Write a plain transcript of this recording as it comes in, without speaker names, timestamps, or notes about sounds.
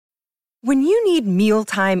When you need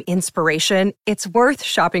mealtime inspiration, it's worth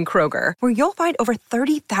shopping Kroger, where you'll find over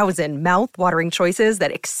 30,000 mouth-watering choices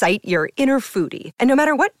that excite your inner foodie. And no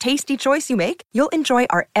matter what tasty choice you make, you'll enjoy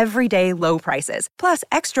our everyday low prices, plus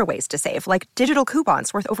extra ways to save, like digital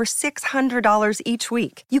coupons worth over $600 each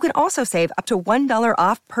week. You can also save up to $1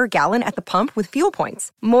 off per gallon at the pump with fuel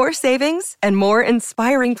points. More savings and more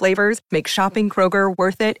inspiring flavors make shopping Kroger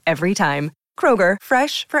worth it every time. Kroger,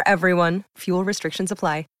 fresh for everyone. Fuel restrictions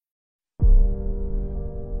apply.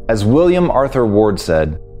 As William Arthur Ward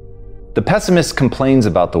said, the pessimist complains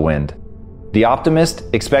about the wind. The optimist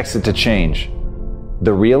expects it to change.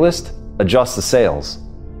 The realist adjusts the sails.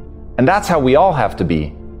 And that's how we all have to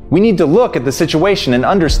be. We need to look at the situation and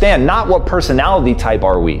understand not what personality type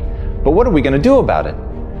are we, but what are we going to do about it?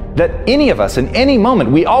 That any of us in any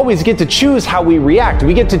moment, we always get to choose how we react.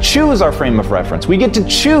 We get to choose our frame of reference. We get to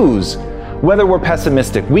choose whether we're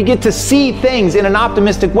pessimistic. We get to see things in an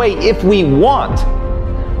optimistic way if we want.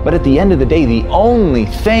 But at the end of the day, the only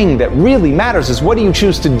thing that really matters is what do you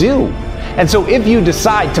choose to do? And so if you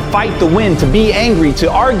decide to fight the wind, to be angry,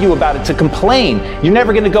 to argue about it, to complain, you're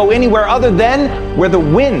never going to go anywhere other than where the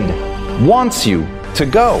wind wants you to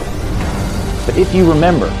go. But if you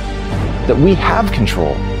remember that we have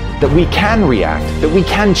control, that we can react, that we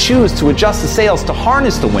can choose to adjust the sails, to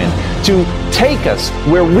harness the wind, to take us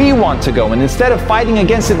where we want to go, and instead of fighting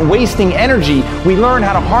against it and wasting energy, we learn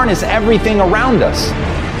how to harness everything around us.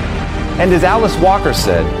 And as Alice Walker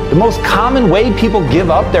said, the most common way people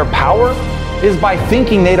give up their power is by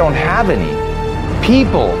thinking they don't have any.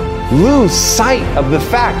 People lose sight of the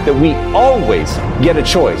fact that we always get a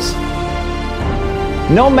choice.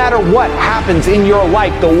 No matter what happens in your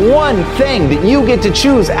life, the one thing that you get to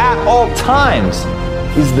choose at all times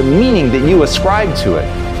is the meaning that you ascribe to it.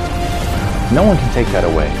 No one can take that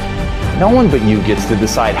away. No one but you gets to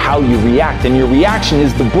decide how you react, and your reaction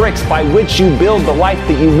is the bricks by which you build the life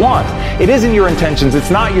that you want. It isn't your intentions,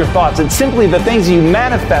 it's not your thoughts, it's simply the things you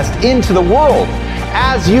manifest into the world.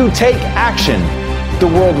 As you take action, the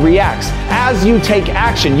world reacts. As you take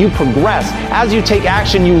action, you progress. As you take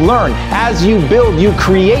action, you learn. As you build, you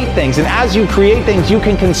create things. And as you create things, you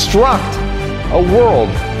can construct a world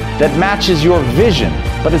that matches your vision.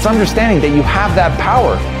 But it's understanding that you have that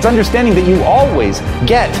power. It's understanding that you always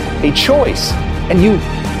get a choice. And you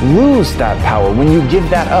lose that power when you give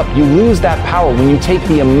that up. You lose that power when you take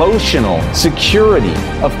the emotional security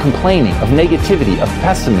of complaining, of negativity, of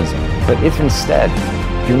pessimism. But if instead,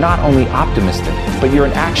 you're not only optimistic, but you're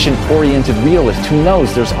an action-oriented realist who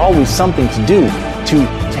knows there's always something to do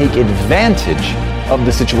to take advantage of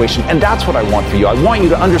the situation. And that's what I want for you. I want you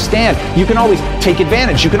to understand you can always take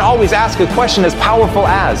advantage. You can always ask a question as powerful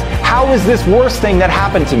as, how is this worst thing that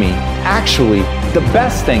happened to me actually the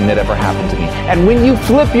best thing that ever happened to me? And when you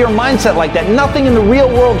flip your mindset like that, nothing in the real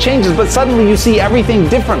world changes, but suddenly you see everything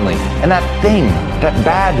differently. And that thing, that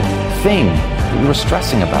bad thing that you were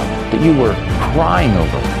stressing about, that you were crying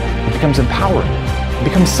over, it becomes empowering. It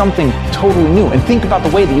becomes something totally new. And think about the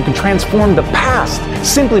way that you can transform the past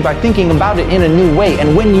simply by thinking about it in a new way.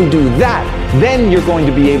 And when you do that, then you're going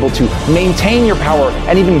to be able to maintain your power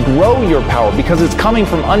and even grow your power, because it's coming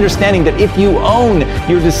from understanding that if you own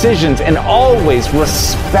your decisions and always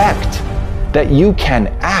respect that you can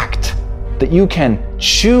act, that you can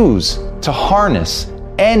choose to harness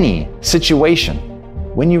any situation.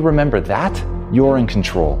 When you remember that, you're in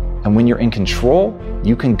control. And when you're in control,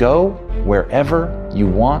 you can go wherever you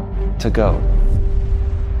want to go.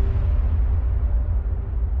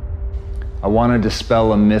 I want to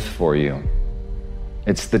dispel a myth for you.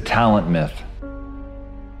 It's the talent myth.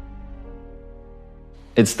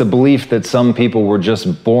 It's the belief that some people were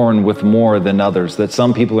just born with more than others, that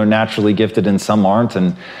some people are naturally gifted and some aren't,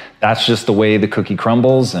 and that's just the way the cookie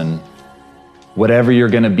crumbles, and whatever you're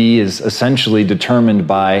going to be is essentially determined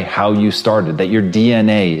by how you started, that your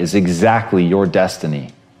DNA is exactly your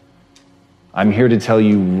destiny. I'm here to tell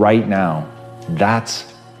you right now,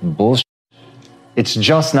 that's bullshit. It's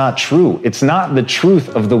just not true. It's not the truth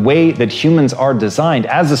of the way that humans are designed.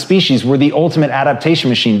 As a species, we're the ultimate adaptation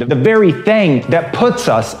machine. The very thing that puts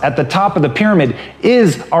us at the top of the pyramid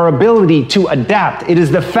is our ability to adapt. It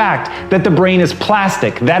is the fact that the brain is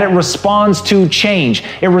plastic, that it responds to change.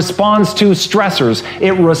 It responds to stressors.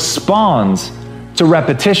 It responds to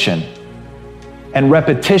repetition. And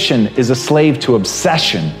repetition is a slave to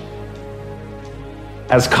obsession.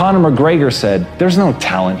 As Conor McGregor said, there's no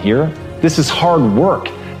talent here. This is hard work.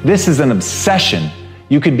 This is an obsession.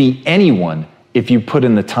 You could be anyone if you put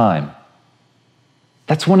in the time.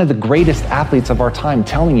 That's one of the greatest athletes of our time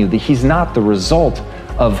telling you that he's not the result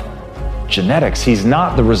of genetics. He's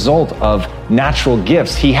not the result of natural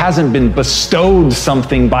gifts. He hasn't been bestowed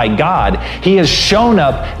something by God. He has shown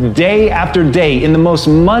up day after day in the most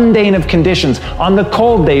mundane of conditions. On the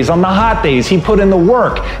cold days, on the hot days, he put in the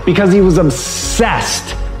work because he was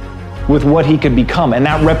obsessed with what he could become. And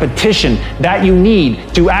that repetition that you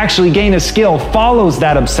need to actually gain a skill follows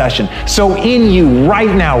that obsession. So in you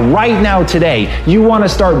right now, today, you want to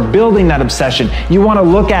start building that obsession. You want to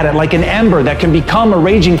look at it like an ember that can become a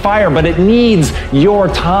raging fire, but it needs your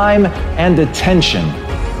time and attention.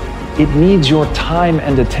 It needs your time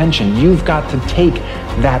and attention. You've got to take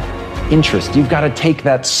that interest. You've got to take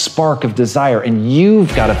that spark of desire and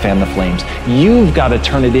you've got to fan the flames. You've got to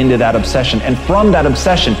turn it into that obsession. And from that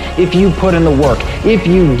obsession, if you put in the work, if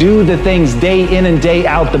you do the things day in and day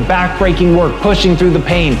out, the backbreaking work, pushing through the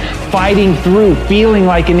pain, fighting through, feeling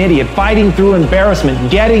like an idiot, fighting through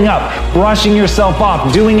embarrassment, getting up, brushing yourself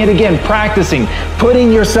off, doing it again, practicing,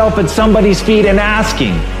 putting yourself at somebody's feet and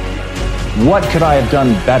asking, what could I have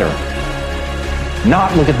done better?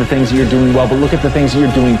 Not look at the things that you're doing well, but look at the things that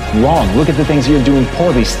you're doing wrong. Look at the things that you're doing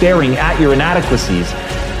poorly, staring at your inadequacies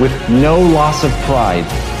with no loss of pride.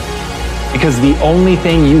 Because the only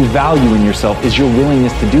thing you value in yourself is your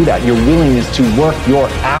willingness to do that, your willingness to work your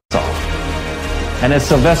ass off. And as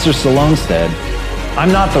Sylvester Stallone said,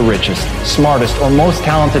 I'm not the richest, smartest, or most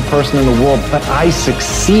talented person in the world, but I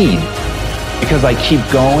succeed because I keep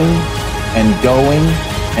going and going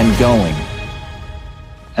and going.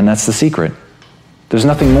 And that's the secret. There's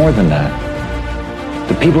nothing more than that.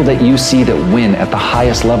 The people that you see that win at the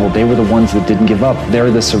highest level, they were the ones that didn't give up. They're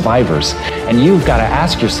the survivors. And you've got to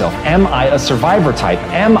ask yourself, am I a survivor type?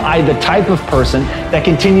 Am I the type of person that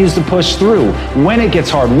continues to push through when it gets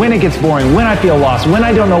hard, when it gets boring, when I feel lost, when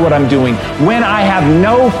I don't know what I'm doing, when I have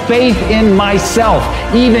no faith in myself,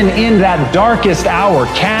 even in that darkest hour?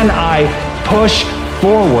 Can I push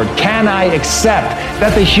forward? Can I accept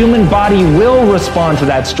that the human body will respond to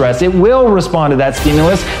that stress? It will respond to that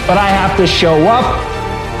stimulus, but I have to show up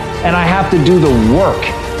and I have to do the work.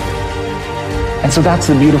 And so that's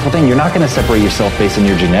the beautiful thing. You're not going to separate yourself based on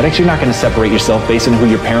your genetics. You're not going to separate yourself based on who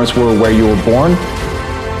your parents were or where you were born.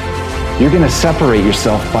 You're going to separate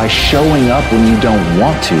yourself by showing up when you don't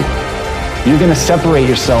want to. You're going to separate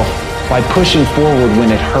yourself by pushing forward when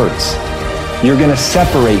it hurts. You're going to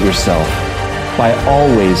separate yourself by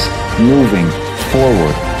always moving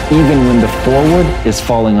forward, even when the forward is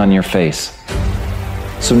falling on your face.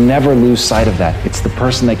 So never lose sight of that. It's the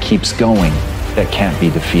person that keeps going that can't be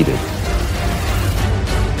defeated.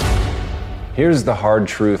 Here's the hard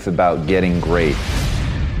truth about getting great.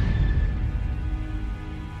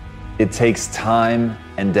 It takes time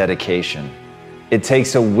and dedication. It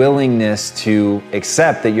takes a willingness to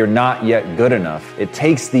accept that you're not yet good enough. It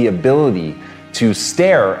takes the ability to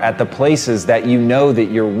stare at the places that you know that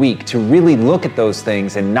you're weak, to really look at those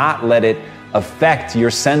things and not let it affect your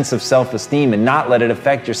sense of self-esteem and not let it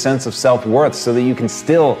affect your sense of self-worth so that you can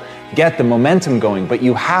still get the momentum going. But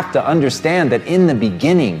you have to understand that in the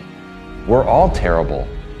beginning, we're all terrible.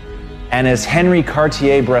 And as Henri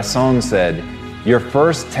Cartier-Bresson said, your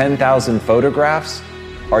first 10,000 photographs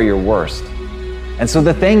are your worst. And so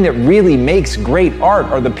the thing that really makes great art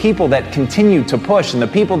are the people that continue to push and the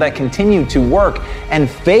people that continue to work and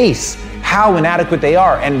face how inadequate they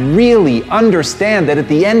are and really understand that at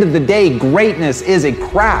the end of the day, greatness is a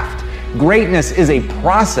craft. Greatness is a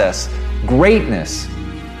process. Greatness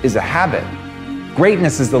is a habit.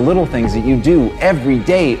 Greatness is the little things that you do every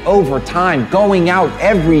day over time, going out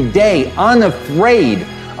every day unafraid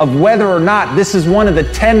of whether or not this is one of the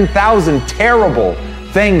 10,000 terrible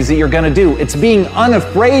things that you're going to do. It's being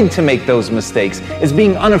unafraid to make those mistakes. It's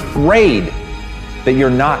being unafraid that you're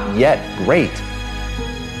not yet great.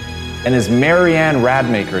 And as Marianne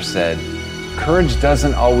Radmacher said, courage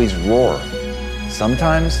doesn't always roar.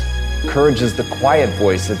 Sometimes courage is the quiet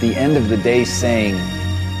voice at the end of the day saying,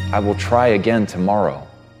 I will try again tomorrow.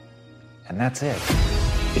 And that's it.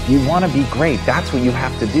 If you want to be great, that's what you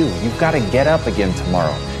have to do. You've got to get up again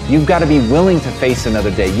tomorrow. You've got to be willing to face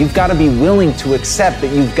another day. You've got to be willing to accept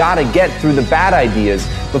that you've got to get through the bad ideas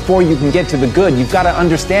before you can get to the good. You've got to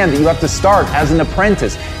understand that you have to start as an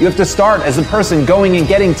apprentice. You have to start as a person going and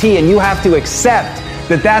getting tea, and you have to accept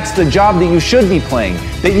that that's the job that you should be playing,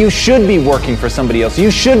 that you should be working for somebody else.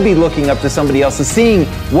 You should be looking up to somebody else and seeing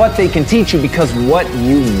what they can teach you, because what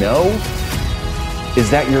you know is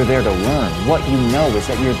that you're there to learn. What you know is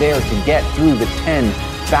that you're there to get through the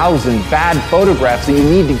 10,000 bad photographs that you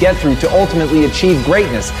need to get through to ultimately achieve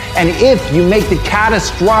greatness. And if you make the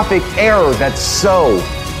catastrophic error that so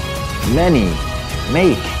many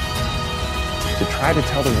make, to try to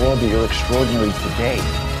tell the world that you're extraordinary today,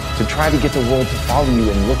 to to try to get the world to follow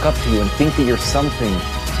you and look up to you and think that you're something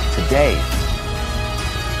today.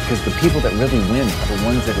 Because the people that really win are the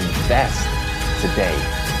ones that invest today,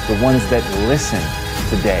 the ones that listen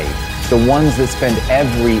today, the ones that spend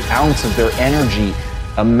every ounce of their energy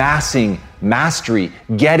amassing mastery,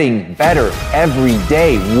 getting better every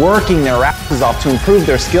day, working their asses off to improve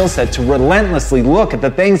their skill set, to relentlessly look at the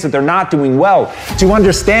things that they're not doing well, to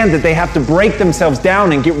understand that they have to break themselves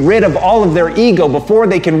down and get rid of all of their ego before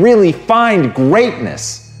they can really find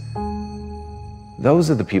greatness. Those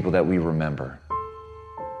are the people that we remember.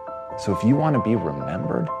 So if you want to be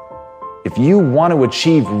remembered, if you want to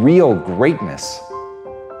achieve real greatness,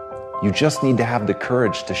 you just need to have the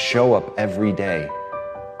courage to show up every day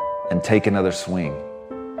and take another swing,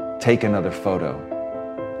 take another photo,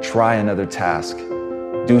 try another task,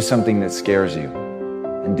 do something that scares you,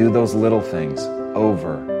 and do those little things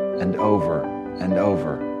over and over and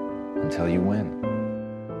over until you win.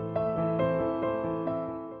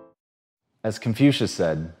 As Confucius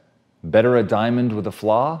said, better a diamond with a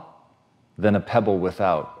flaw than a pebble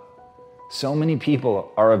without. So many people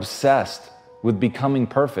are obsessed with becoming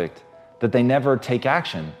perfect that they never take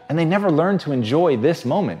action and they never learn to enjoy this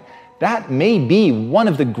moment. That may be one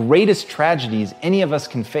of the greatest tragedies any of us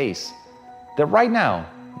can face. That right now,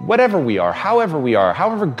 whatever we are,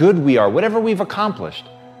 however good we are, whatever we've accomplished,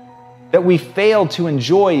 that we fail to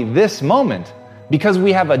enjoy this moment because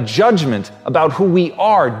we have a judgment about who we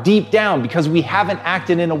are deep down, because we haven't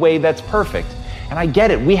acted in a way that's perfect. And I get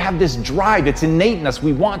it, we have this drive, it's innate in us,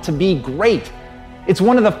 we want to be great. It's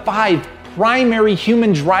one of the 5 primary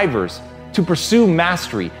human drivers to pursue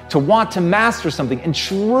mastery, to want to master something and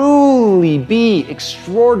truly be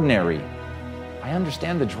extraordinary. I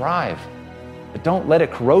understand the drive, but don't let it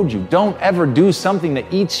corrode you. Don't ever do something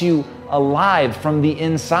that eats you alive from the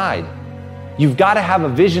inside. You've got to have a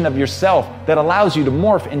vision of yourself that allows you to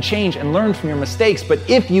morph and change and learn from your mistakes. But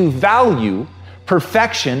if you value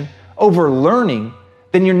perfection over learning,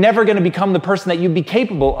 then you're never going to become the person that you'd be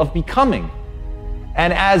capable of becoming.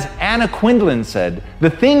 And as Anna Quindlen said, the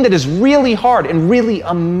thing that is really hard and really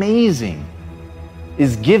amazing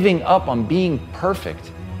is giving up on being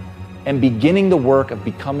perfect and beginning the work of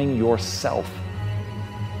becoming yourself.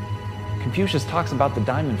 Confucius talks about the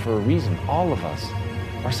diamond for a reason. All of us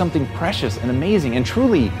are something precious and amazing and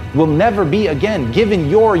truly will never be again, given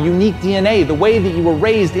your unique DNA, the way that you were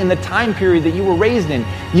raised in the time period that you were raised in.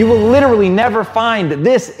 You will literally never find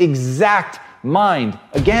this exact mind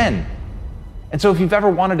again. And so if you've ever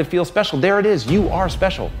wanted to feel special, there it is. You are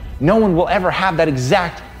special. No one will ever have that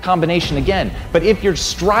exact combination again. But if you're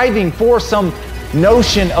striving for some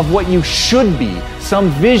notion of what you should be, some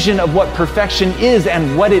vision of what perfection is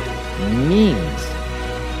and what it means,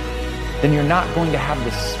 then you're not going to have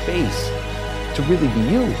the space to really be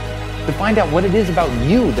you, to find out what it is about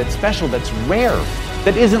you that's special, that's rare,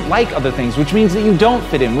 that isn't like other things, which means that you don't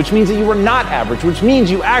fit in, which means that you are not average, which means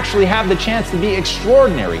you actually have the chance to be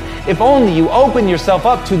extraordinary. If only you open yourself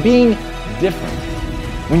up to being different.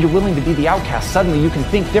 When you're willing to be the outcast, suddenly you can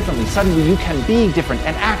think differently, suddenly you can be different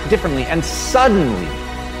and act differently, and suddenly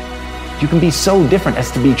you can be so different as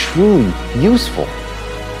to be truly useful.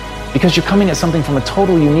 Because you're coming at something from a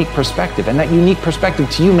totally unique perspective, and that unique perspective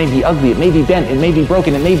to you may be ugly, it may be bent, it may be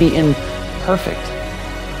broken, it may be imperfect,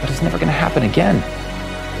 but it's never going to happen again.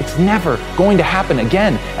 It's never going to happen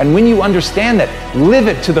again. And when you understand that, live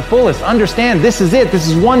it to the fullest. Understand this is it. This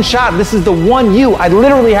is one shot. This is the one you. I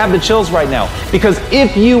literally have the chills right now. Because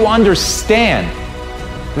if you understand,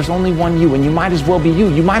 there's only one you, and you might as well be you.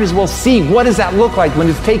 You might as well see what does that look like when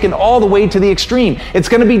it's taken all the way to the extreme. It's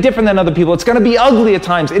going to be different than other people. It's going to be ugly at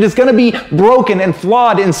times. It is going to be broken and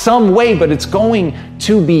flawed in some way, but it's going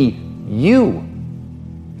to be you.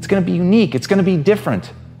 It's going to be unique. It's going to be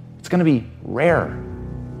different. It's going to be rare.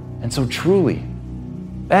 And so truly,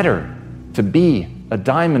 better to be a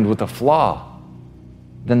diamond with a flaw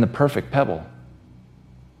than the perfect pebble.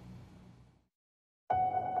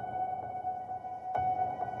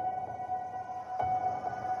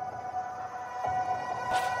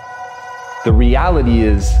 The reality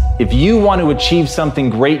is, if you want to achieve something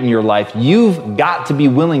great in your life, you've got to be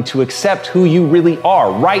willing to accept who you really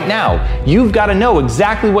are right now. You've got to know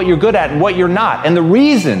exactly what you're good at and what you're not. And the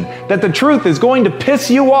reason that the truth is going to piss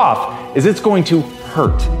you off is it's going to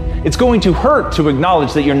hurt. It's going to hurt to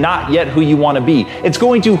acknowledge that you're not yet who you want to be. It's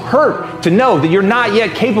going to hurt to know that you're not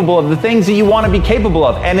yet capable of the things that you want to be capable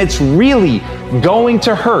of. And it's really going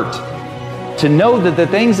to hurt to know that the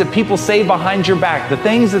things that people say behind your back, the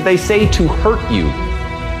things that they say to hurt you,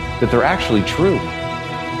 that they're actually true,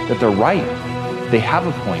 that they're right. They have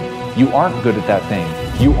a point. You aren't good at that thing.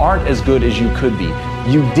 You aren't as good as you could be.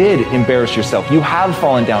 You did embarrass yourself. You have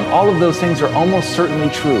fallen down. All of those things are almost certainly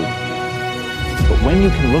true. But when you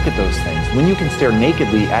can look at those things, when you can stare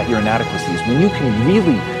nakedly at your inadequacies, when you can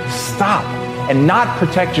really stop and not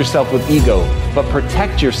protect yourself with ego, but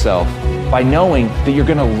protect yourself by knowing that you're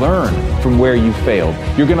going to learn from where you failed.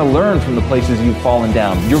 You're going to learn from the places you've fallen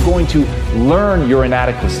down. You're going to learn your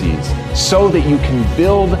inadequacies so that you can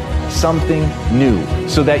build something new,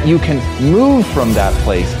 so that you can move from that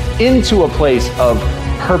place into a place of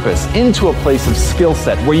purpose, into a place of skill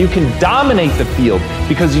set where you can dominate the field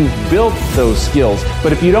because you've built those skills.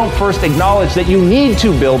 But if you don't first acknowledge that you need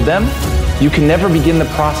to build them, you can never begin the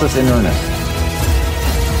process in earnest.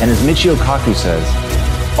 And as Michio Kaku says,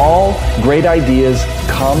 all great ideas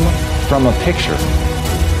come from a picture.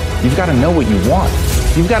 You've got to know what you want.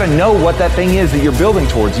 You've got to know what that thing is that you're building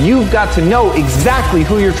towards. You've got to know exactly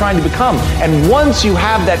who you're trying to become. And once you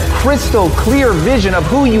have that crystal clear vision of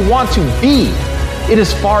who you want to be, it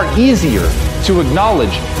is far easier to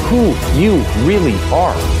acknowledge who you really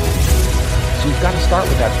are. So you've got to start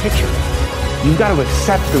with that picture. You've got to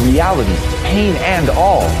accept the reality, pain and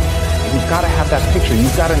all. You've got to have that picture.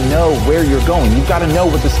 You've got to know where you're going. You've got to know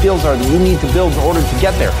what the skills are that you need to build in order to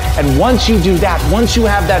get there. And once you do that, once you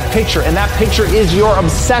have that picture, and that picture is your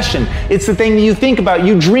obsession, it's the thing that you think about,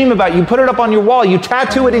 you dream about, you put it up on your wall, you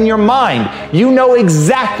tattoo it in your mind, you know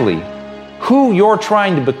exactly who you're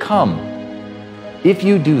trying to become. If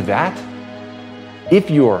you do that, if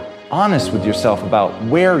you're honest with yourself about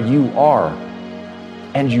where you are,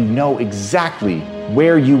 and you know exactly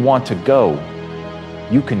where you want to go,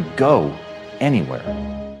 you can go anywhere.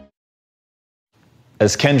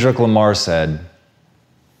 As Kendrick Lamar said,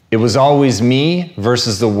 it was always me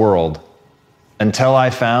versus the world until I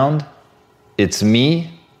found it's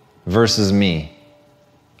me versus me.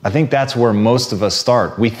 I think that's where most of us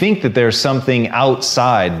start. We think that there's something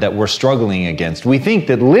outside that we're struggling against. We think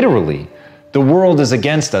that literally the world is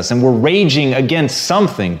against us and we're raging against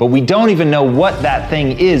something, but we don't even know what that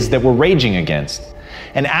thing is that we're raging against.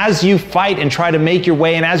 And as you fight and try to make your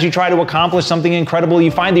way, and as you try to accomplish something incredible,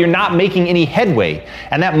 you find that you're not making any headway.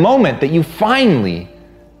 And that moment that you finally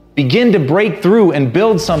begin to break through and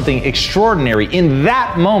build something extraordinary, in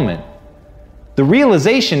that moment, the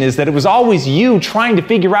realization is that it was always you trying to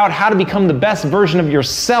figure out how to become the best version of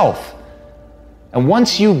yourself. And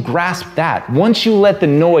once you grasp that, once you let the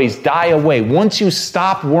noise die away, once you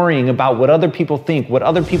stop worrying about what other people think, what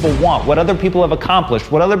other people want, what other people have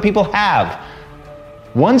accomplished, what other people have,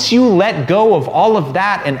 once you let go of all of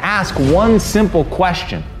that and ask one simple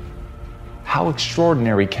question, how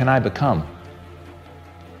extraordinary can I become?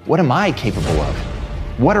 What am I capable of?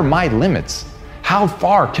 What are my limits? How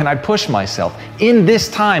far can I push myself in this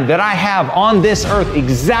time that I have on this earth?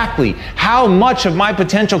 Exactly how much of my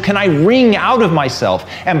potential can I wring out of myself?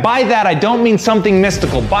 And by that, I don't mean something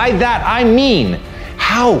mystical. By that, I mean,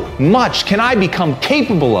 how much can I become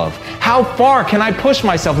capable of? How far can I push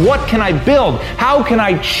myself? What can I build? How can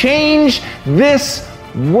I change this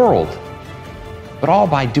world? But all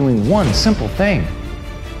by doing one simple thing,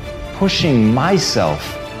 pushing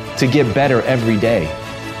myself to get better every day.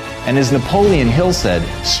 And as Napoleon Hill said,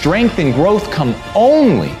 strength and growth come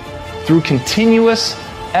only through continuous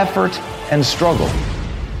effort and struggle.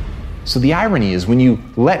 So the irony is, when you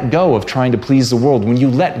let go of trying to please the world, when you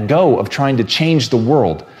let go of trying to change the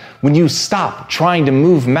world, when you stop trying to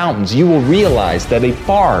move mountains, you will realize that a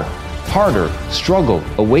far harder struggle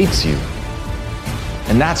awaits you.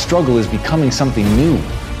 And that struggle is becoming something new.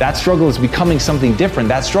 That struggle is becoming something different.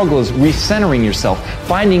 That struggle is recentering yourself,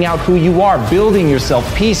 finding out who you are, building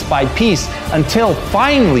yourself piece by piece until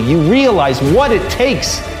finally you realize what it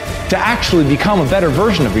takes to actually become a better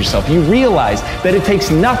version of yourself. You realize that it takes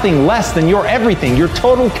nothing less than your everything, your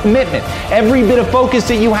total commitment, every bit of focus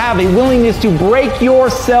that you have, a willingness to break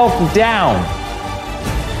yourself down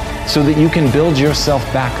so that you can build yourself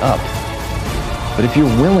back up. But if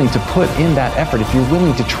you're willing to put in that effort, if you're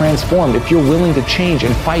willing to transform, if you're willing to change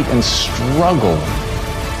and fight and struggle,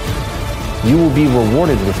 you will be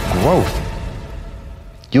rewarded with growth.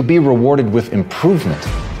 You'll be rewarded with improvement.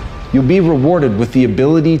 You'll be rewarded with the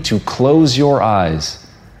ability to close your eyes,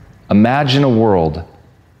 imagine a world,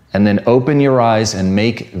 and then open your eyes and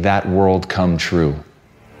make that world come true.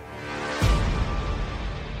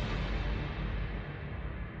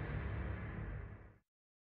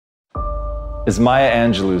 As Maya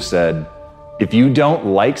Angelou said, if you don't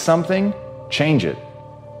like something, change it.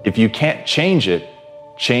 If you can't change it,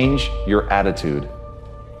 change your attitude.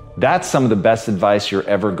 That's some of the best advice you're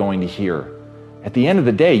ever going to hear. At the end of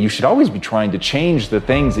the day, you should always be trying to change the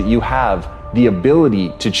things that you have the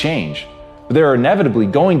ability to change. But there are inevitably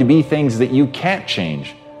going to be things that you can't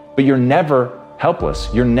change, but you're never helpless.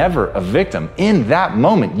 You're never a victim. In that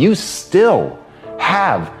moment, you still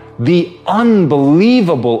have the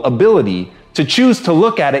unbelievable ability to choose to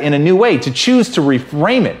look at it in a new way, to choose to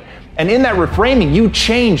reframe it. And in that reframing, you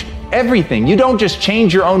change everything. You don't just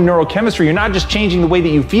change your own neurochemistry. You're not just changing the way that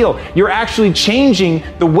you feel. You're actually changing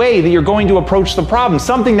the way that you're going to approach the problem.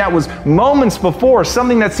 Something that was moments before,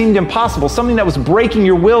 something that seemed impossible, something that was breaking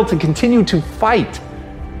your will to continue to fight,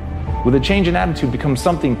 with a change in attitude becomes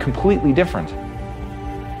something completely different.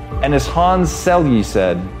 And as Hans Selye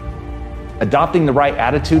said, adopting the right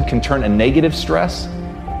attitude can turn a negative stress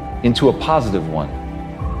into a positive one.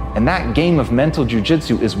 And that game of mental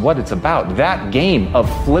jujitsu is what it's about. That game of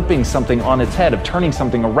flipping something on its head, of turning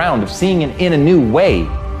something around, of seeing it in a new way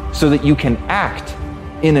so that you can act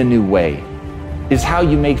in a new way, is how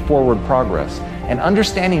you make forward progress. And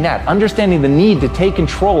understanding that, understanding the need to take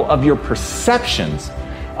control of your perceptions,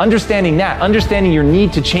 understanding your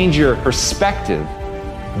need to change your perspective,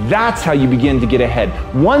 that's how you begin to get ahead.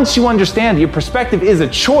 Once you understand that your perspective is a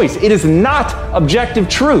choice, it is not objective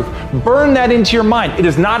truth. Burn that into your mind. It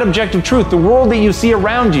is not objective truth. The world that you see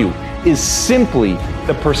around you is simply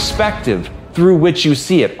the perspective through which you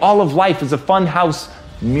see it. All of life is a funhouse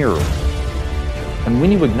mirror. And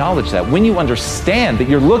when you acknowledge that, when you understand that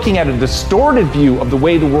you're looking at a distorted view of the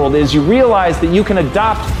way the world is, you realize that you can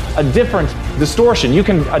adopt a different distortion. You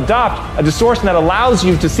can adopt a distortion that allows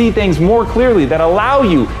you to see things more clearly, that allow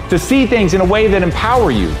you to see things in a way that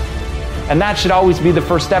empower you. And that should always be the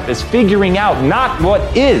first step, is figuring out not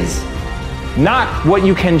what is, not what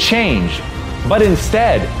you can change, but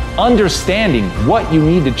instead understanding what you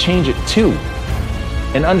need to change it to.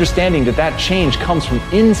 And understanding that that change comes from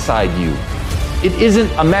inside you. It isn't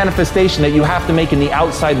a manifestation that you have to make in the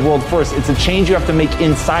outside world first. It's a change you have to make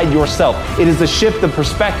inside yourself. It is a shift of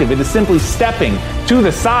perspective. It is simply stepping to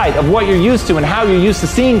the side of what you're used to and how you're used to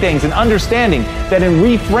seeing things, and understanding that in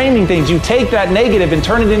reframing things, you take that negative and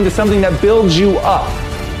turn it into something that builds you up.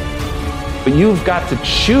 But you've got to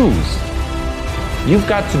choose. You've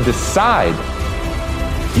got to decide.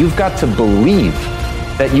 You've got to believe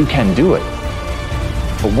that you can do it.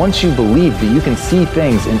 But once you believe that you can see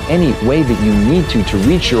things in any way that you need to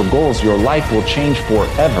reach your goals, your life will change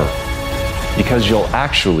forever, because you'll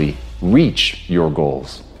actually reach your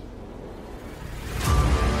goals.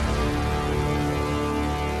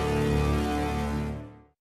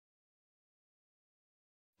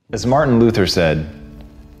 As Martin Luther said,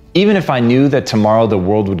 even if I knew that tomorrow the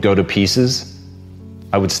world would go to pieces,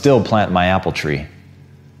 I would still plant my apple tree.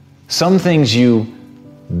 Some things you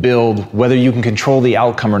build whether you can control the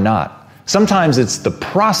outcome or not. Sometimes it's the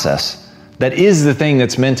process that is the thing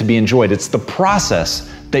that's meant to be enjoyed. It's the process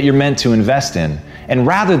that you're meant to invest in. And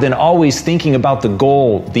rather than always thinking about the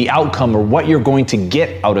goal, the outcome, or what you're going to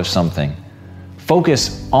get out of something,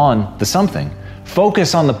 focus on the something.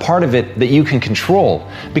 Focus on the part of it that you can control,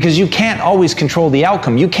 because you can't always control the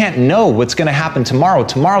outcome. You can't know what's going to happen tomorrow.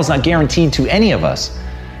 Tomorrow's not guaranteed to any of us.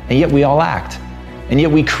 And yet we all act. And yet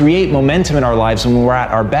we create momentum in our lives when we're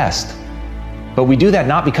at our best. But we do that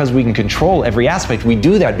not because we can control every aspect. We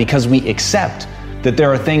do that because we accept that there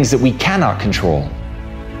are things that we cannot control.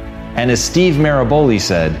 And as Steve Maraboli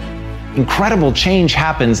said, incredible change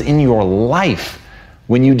happens in your life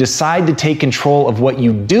when you decide to take control of what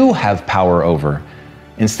you do have power over,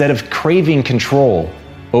 instead of craving control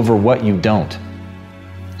over what you don't.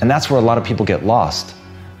 And that's where a lot of people get lost.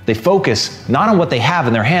 They focus not on what they have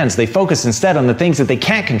in their hands, they focus instead on the things that they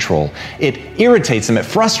can't control. It irritates them, it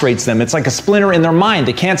frustrates them, it's like a splinter in their mind.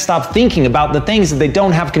 They can't stop thinking about the things that they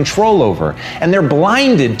don't have control over. And they're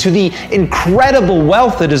blinded to the incredible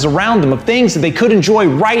wealth that is around them, of things that they could enjoy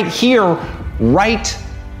right here, right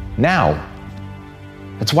now.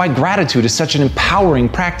 That's why gratitude is such an empowering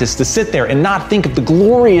practice, to sit there and not think of the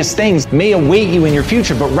glorious things may await you in your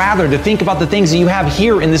future, but rather to think about the things that you have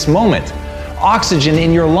here in this moment. Oxygen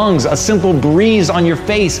in your lungs, a simple breeze on your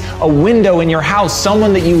face, a window in your house,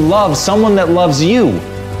 someone that you love, someone that loves you.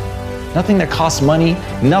 Nothing that costs money,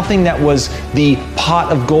 nothing that was the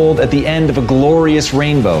pot of gold at the end of a glorious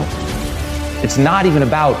rainbow. It's not even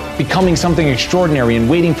about becoming something extraordinary and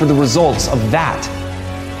waiting for the results of that.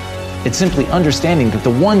 It's simply understanding that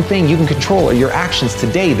the one thing you can control are your actions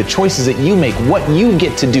today, the choices that you make, what you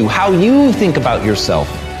get to do, how you think about yourself,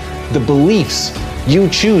 the beliefs you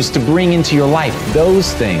choose to bring into your life.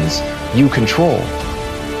 Those things you control.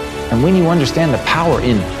 And when you understand the power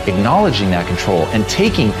in acknowledging that control and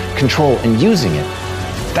taking control and using it,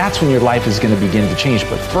 that's when your life is going to begin to change.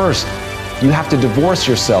 But first, you have to divorce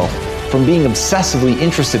yourself from being obsessively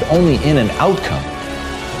interested only in an outcome.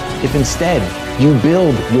 If instead you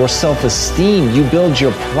build your self-esteem, you build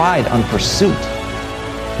your pride on pursuit,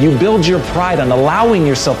 You build your pride on allowing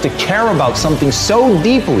yourself to care about something so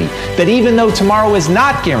deeply that even though tomorrow is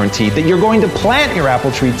not guaranteed, that you're going to plant your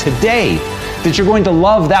apple tree today, that you're going to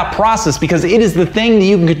love that process because it is the thing that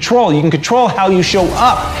you can control. You can control how you show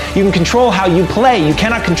up. You can control how you play. You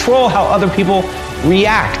cannot control how other people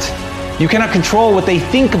react. You cannot control what they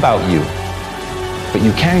think about you. But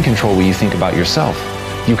you can control what you think about yourself.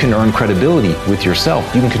 You can earn credibility with yourself.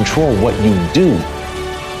 You can control what you do.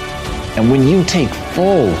 And when you take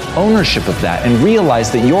full ownership of that and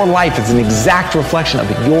realize that your life is an exact reflection of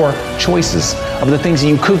your choices, of the things that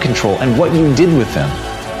you could control and what you did with them,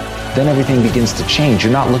 then everything begins to change.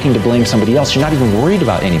 You're not looking to blame somebody else. You're not even worried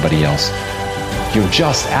about anybody else. You're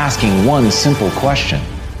just asking one simple question.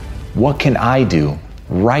 What can I do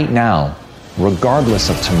right now, regardless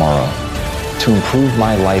of tomorrow, to improve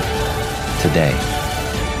my life today?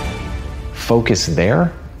 Focus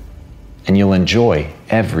there, and you'll enjoy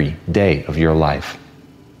every day of your life.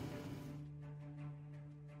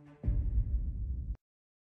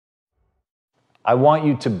 I want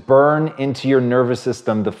you to burn into your nervous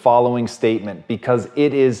system the following statement because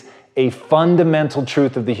it is a fundamental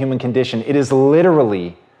truth of the human condition. It is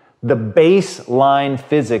literally the baseline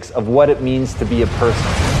physics of what it means to be a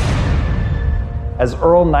person. As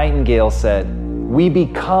Earl Nightingale said, we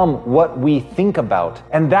become what we think about.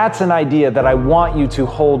 And that's an idea that I want you to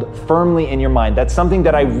hold firmly in your mind. That's something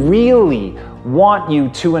that I really want you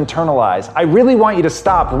to internalize. I really want you to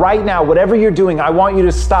stop right now. Whatever you're doing, I want you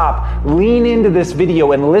to stop. Lean into this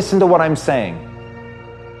video and listen to what I'm saying.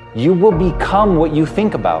 You will become what you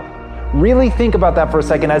think about. Really think about that for a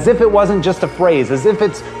second, as if it wasn't just a phrase, as if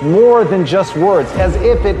it's more than just words, as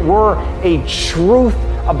if it were a truth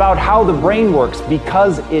about how the brain works,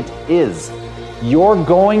 because it is. You're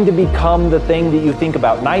going to become the thing that you think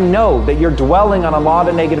about. And I know that you're dwelling on a lot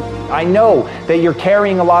of negative. I know that you're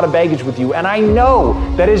carrying a lot of baggage with you. And I know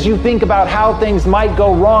that as you think about how things might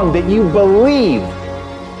go wrong, that you believe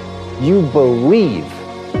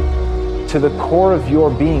to the core of your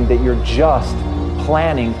being that you're just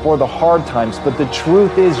planning for the hard times. But the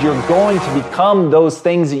truth is, you're going to become those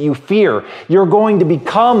things that you fear. You're going to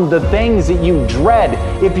become the things that you dread.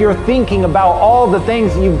 If you're thinking about all the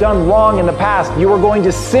things that you've done wrong in the past, you are going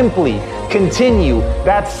to simply continue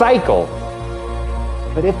that cycle.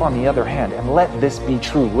 But if, on the other hand, and let this be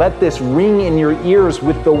true, let this ring in your ears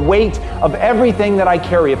with the weight of everything that I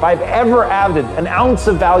carry, if I've ever added an ounce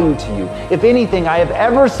of value to you, if anything I have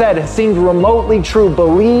ever said has seemed remotely true,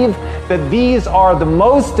 believe that these are the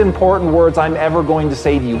most important words I'm ever going to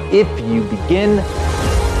say to you. If you begin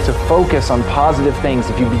to focus on positive things,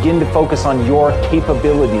 if you begin to focus on your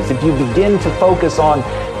capabilities, if you begin to focus on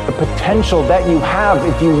the potential that you have,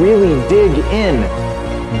 if you really dig in,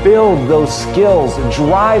 build those skills,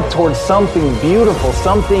 drive towards something beautiful,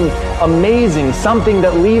 something amazing, something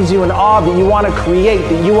that leaves you in awe, that you want to create,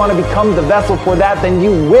 that you want to become the vessel for that, then you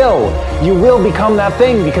will become that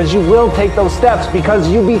thing, because you will take those steps, because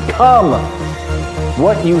you become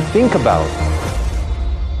what you think about.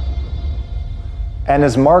 And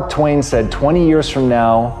as Mark Twain said, 20 years from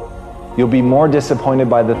now, you'll be more disappointed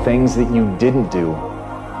by the things that you didn't do.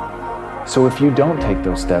 So if you don't take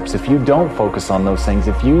those steps, if you don't focus on those things,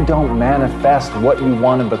 if you don't manifest what you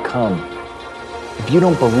want to become, if you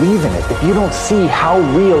don't believe in it, if you don't see how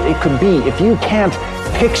real it could be, if you can't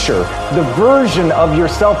picture the version of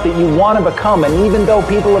yourself that you want to become, and even though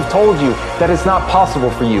people have told you that it's not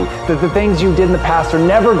possible for you, that the things you did in the past are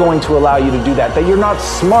never going to allow you to do that you're not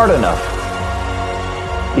smart enough,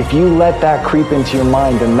 if you let that creep into your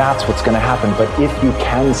mind, then that's what's going to happen. But if you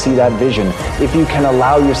can see that vision, if you can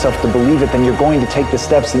allow yourself to believe it, then you're going to take the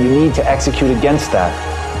steps that you need to execute against that.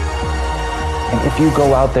 And if you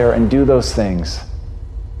go out there and do those things,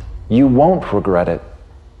 you won't regret it,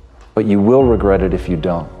 but you will regret it if you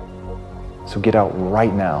don't. So get out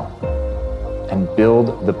right now and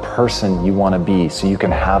build the person you want to be so you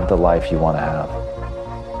can have the life you want to have.